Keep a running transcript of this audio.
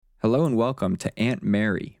Hello and welcome to Aunt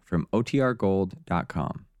Mary from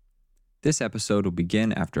OTRGold.com. This episode will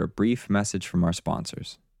begin after a brief message from our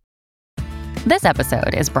sponsors. This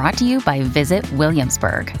episode is brought to you by Visit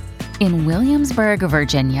Williamsburg. In Williamsburg,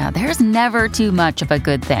 Virginia, there's never too much of a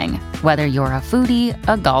good thing. Whether you're a foodie,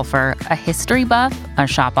 a golfer, a history buff, a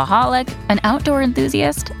shopaholic, an outdoor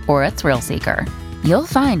enthusiast, or a thrill seeker, you'll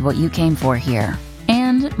find what you came for here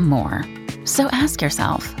and more. So ask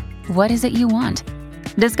yourself, what is it you want?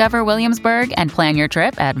 Discover Williamsburg and plan your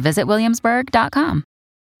trip at visitwilliamsburg.com.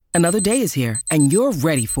 Another day is here, and you're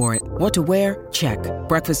ready for it. What to wear? Check.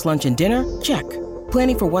 Breakfast, lunch, and dinner? Check.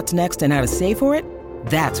 Planning for what's next and how to save for it?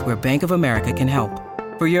 That's where Bank of America can help.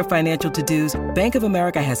 For your financial to-dos, Bank of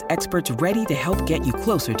America has experts ready to help get you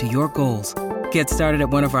closer to your goals. Get started at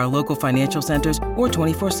one of our local financial centers or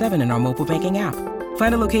 24/7 in our mobile banking app.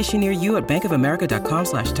 Find a location near you at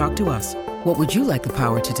bankofamerica.com/talktous. What would you like the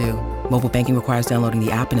power to do? Mobile banking requires downloading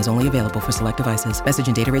the app and is only available for select devices. Message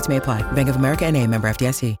and data rates may apply. Bank of America N.A., member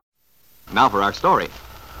FDIC. Now for our story.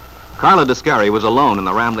 Carla Descari was alone in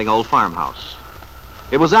the rambling old farmhouse.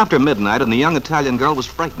 It was after midnight and the young Italian girl was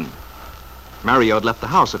frightened. Mario had left the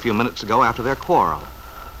house a few minutes ago after their quarrel,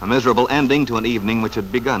 a miserable ending to an evening which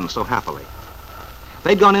had begun so happily.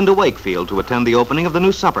 They'd gone into Wakefield to attend the opening of the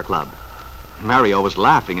new supper club. Mario was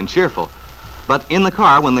laughing and cheerful. But in the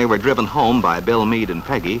car, when they were driven home by Bill Meade and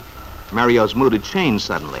Peggy, Mario's mood had changed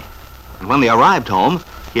suddenly. And when they arrived home,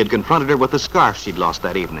 he had confronted her with the scarf she'd lost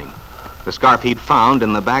that evening. The scarf he'd found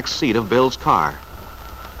in the back seat of Bill's car.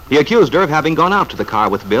 He accused her of having gone out to the car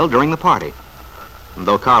with Bill during the party. And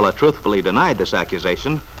though Carla truthfully denied this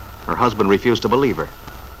accusation, her husband refused to believe her,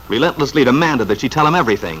 relentlessly demanded that she tell him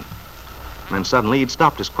everything. And then suddenly he'd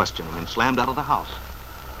stopped his questioning and slammed out of the house.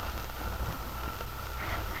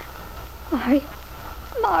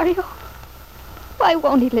 Mario, why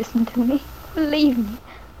won't he listen to me? Believe me.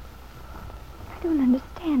 I don't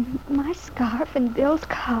understand. My scarf in Bill's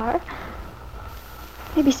car.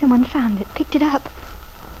 Maybe someone found it, picked it up.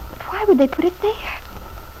 But why would they put it there?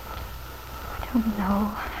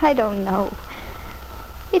 I don't know.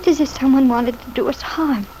 It's as if someone wanted to do us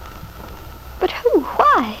harm. But who?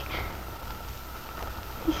 Why?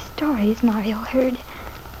 These stories Mario heard.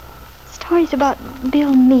 Stories about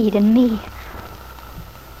Bill Meade and me.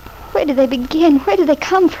 Where do they begin? Where do they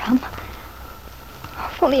come from?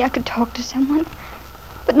 If only I could talk to someone.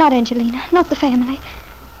 But not Angelina, not the family.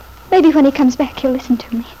 Maybe when he comes back, he'll listen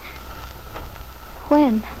to me.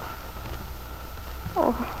 When?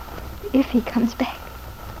 Oh, if he comes back.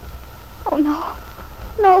 Oh,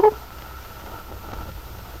 no.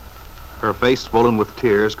 Her face swollen with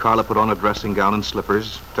tears, Carla put on a dressing gown and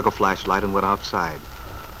slippers, took a flashlight, and went outside.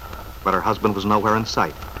 But her husband was nowhere in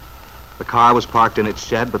sight. The car was parked in its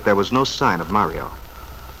shed, but there was no sign of Mario.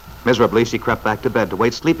 Miserably, she crept back to bed to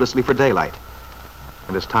wait sleeplessly for daylight.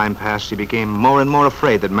 And as time passed, she became more and more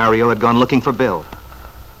afraid that Mario had gone looking for Bill.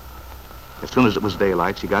 As soon as it was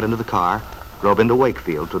daylight, she got into the car, drove into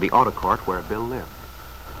Wakefield to the auto court where Bill lived.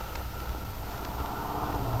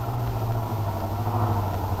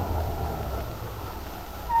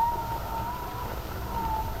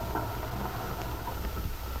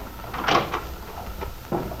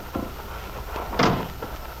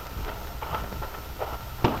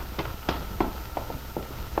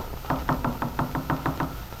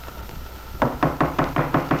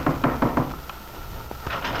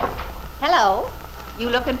 Hello. You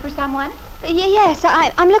looking for someone? Yes,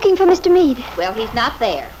 I'm looking for Mr. Meade. Well, he's not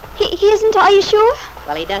there. He isn't, are you sure?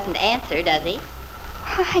 Well, he doesn't answer, does he?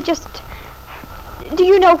 Do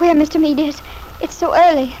you know where Mr. Meade is? It's so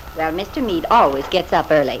early. Well, Mr. Meade always gets up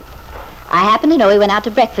early. I happen to know he went out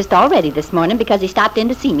to breakfast already this morning because he stopped in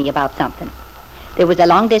to see me about something. There was a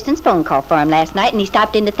long-distance phone call for him last night, and he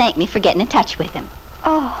stopped in to thank me for getting in touch with him.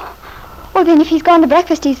 Oh. Well, then if he's gone to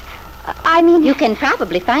breakfast, You can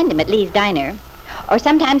probably find him at Lee's Diner. Or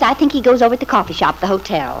sometimes I think he goes over at the coffee shop, the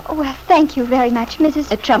hotel. Oh, well, thank you very much, Mrs.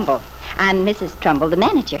 Trumbull. I'm Mrs. Trumbull, the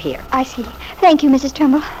manager here. I see. Thank you, Mrs.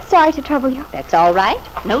 Trumbull. Sorry to trouble you. That's all right.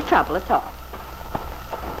 No trouble at all.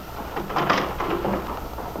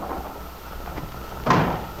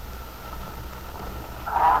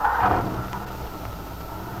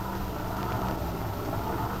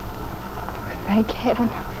 Thank heaven.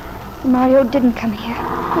 Mario didn't come here.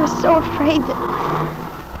 I was so afraid that...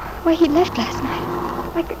 the way he left last night.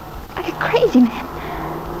 Like a crazy man.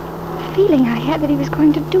 The feeling I had that he was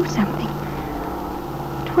going to do something.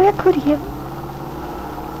 But where could he have...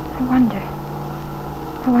 I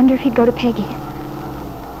wonder if he'd go to Peggy.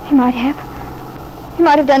 He might have. He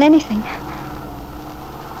might have done anything.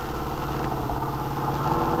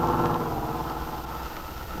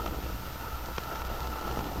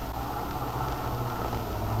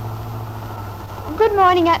 Good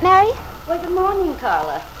morning, Aunt Mary. Well, good morning,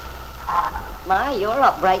 Carla. My, you're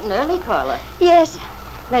up bright and early, Carla. Yes.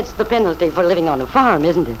 That's the penalty for living on a farm,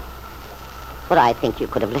 isn't it? But I think you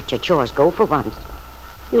could have let your chores go for once.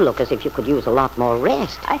 You look as if you could use a lot more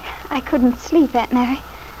rest. I couldn't sleep, Aunt Mary.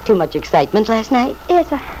 Too much excitement last night? Yes,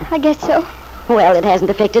 I guess so. Well, it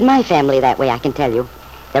hasn't affected my family that way, I can tell you.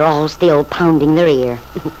 They're all still pounding their ear.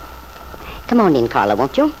 Come on in, Carla,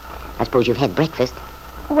 won't you? I suppose you've had breakfast.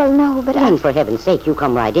 Well, no, but Then, for heaven's sake, you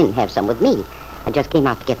come right in and have some with me. I just came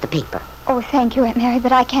out to get the paper. Oh, thank you, Aunt Mary,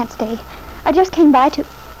 but I can't stay. I just came by to...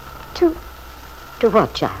 To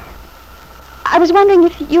what, child? I was wondering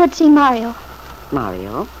if you had seen Mario.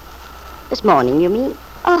 Mario? This morning, you mean?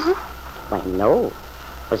 Uh-huh. Why, no.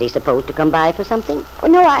 Was he supposed to come by for something? Oh,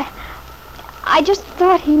 no, I just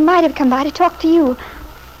thought he might have come by to talk to you.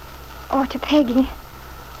 Or to Peggy.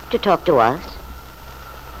 To talk to us?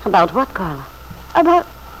 About what, Carla? About...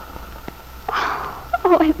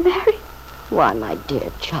 Oh, Aunt Mary. Why, my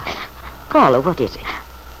dear child. Carla, what is it?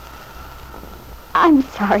 I'm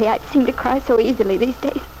sorry. I seem to cry so easily these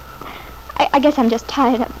days. I guess I'm just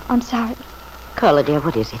tired. I'm sorry. Carla, dear,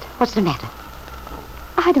 what is it? What's the matter?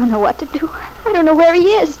 I don't know what to do. I don't know where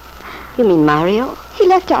he is. You mean Mario? He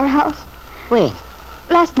left our house. When?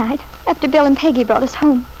 Last night, after Bill and Peggy brought us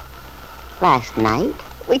home. Last night?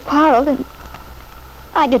 We quarreled, and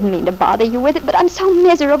I didn't mean to bother you with it, but I'm so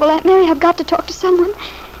miserable, Aunt Mary. I've got to talk to someone.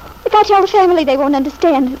 If I tell the family, they won't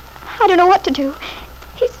understand. I don't know what to do.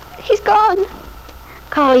 He's gone.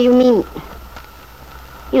 Carla, you mean...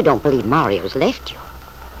 You don't believe Mario's left you?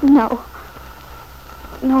 No.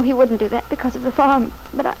 No, he wouldn't do that because of the farm,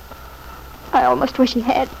 but I almost wish he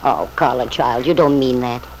had. Oh, Carla, child, you don't mean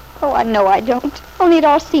that. Oh, I know I don't. Only it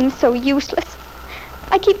all seems so useless.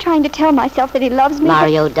 I keep trying to tell myself that he loves me.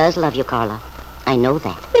 Mario does love you, Carla. I know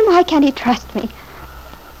that. Then why can't he trust me?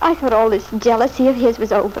 I thought all this jealousy of his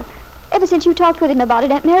was over. Ever since you talked with him about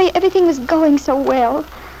it, Aunt Mary, everything was going so well.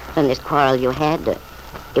 And this quarrel you had,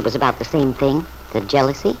 it was about the same thing? The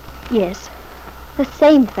jealousy? Yes. The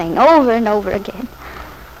same thing, over and over again.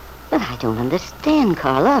 But I don't understand,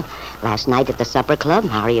 Carla. Last night at the supper club,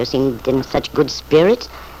 Mario seemed in such good spirits,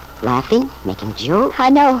 laughing, making jokes. I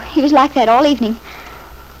know. He was like that all evening.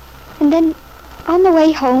 And then, on the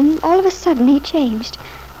way home, all of a sudden, he changed.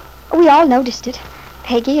 We all noticed it.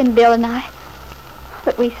 Peggy and Bill and I.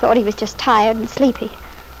 But we thought he was just tired and sleepy.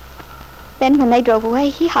 Then, when they drove away,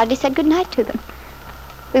 he hardly said goodnight to them.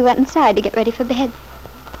 We went inside to get ready for bed.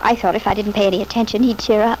 I thought if I didn't pay any attention, he'd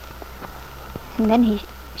cheer up. And then he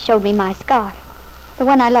showed me my scarf. The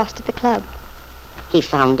one I lost at the club. He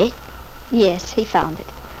found it? Yes, he found it.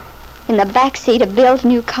 In the back seat of Bill's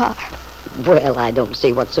new car. Well, I don't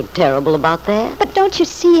see what's so terrible about that. But don't you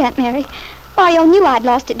see, Aunt Mary? Mario knew I'd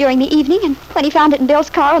lost it during the evening, and when he found it in Bill's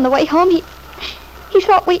car on the way home, he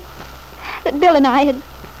thought that Bill and I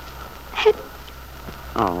had...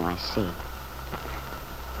 Oh, I see.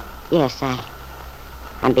 Yes,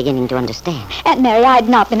 I'm beginning to understand. Aunt Mary, I'd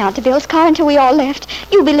not been out to Bill's car until we all left.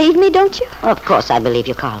 You believe me, don't you? Of course I believe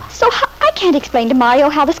you, Carla. So I can't explain to Mario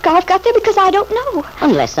how the scarf got there because I don't know.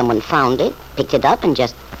 Unless someone found it, picked it up, and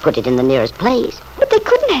just put it in the nearest place. But they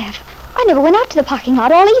couldn't have. I never went out to the parking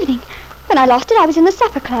lot all evening. When I lost it, I was in the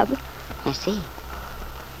supper club. I see.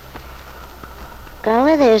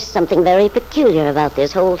 Carla, there's something very peculiar about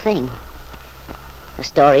this whole thing. The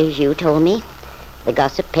stories you told me, the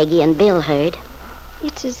gossip Peggy and Bill heard.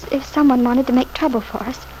 It's as if someone wanted to make trouble for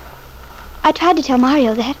us. I tried to tell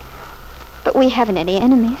Mario that, but we haven't any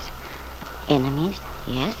enemies. Enemies?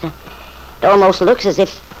 Yes. It almost looks as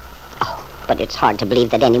if... Oh, but it's hard to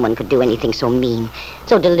believe that anyone could do anything so mean,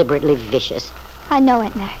 so deliberately vicious. I know,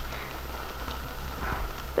 Aunt Mary.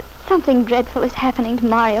 But something dreadful is happening to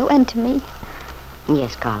Mario and to me.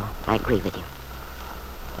 Yes, Carla, I agree with you.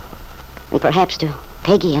 And perhaps to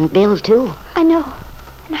Peggy and Bill, too. I know,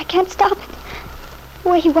 and I can't stop it. The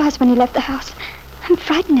way he was when he left the house. I'm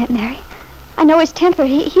frightened, Aunt Mary. I know his temper.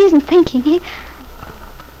 He isn't thinking.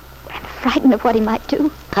 I'm frightened of what he might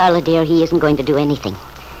do. Carla, dear, he isn't going to do anything.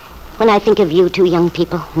 When I think of you two young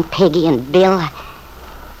people, and Peggy and Bill...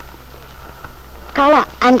 Carla,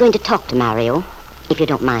 I'm going to talk to Mario, if you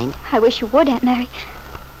don't mind. I wish you would, Aunt Mary.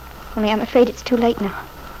 Only I'm afraid it's too late now.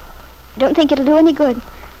 I don't think it'll do any good.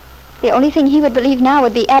 The only thing he would believe now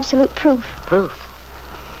would be absolute proof. Proof?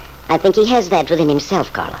 I think he has that within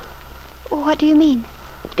himself, Carla. What do you mean?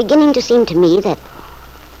 It's beginning to seem to me that...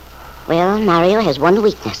 Well, Mario has one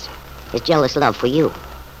weakness. His jealous love for you.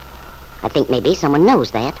 I think maybe someone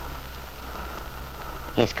knows that.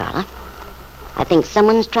 Yes, Carla. I think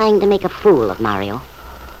someone's trying to make a fool of Mario.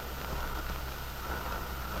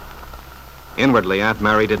 Inwardly, Aunt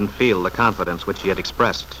Mary didn't feel the confidence which she had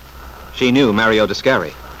expressed. She knew Mario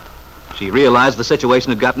Descari. She realized the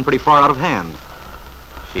situation had gotten pretty far out of hand.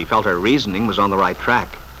 She felt her reasoning was on the right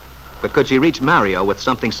track. But could she reach Mario with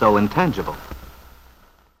something so intangible?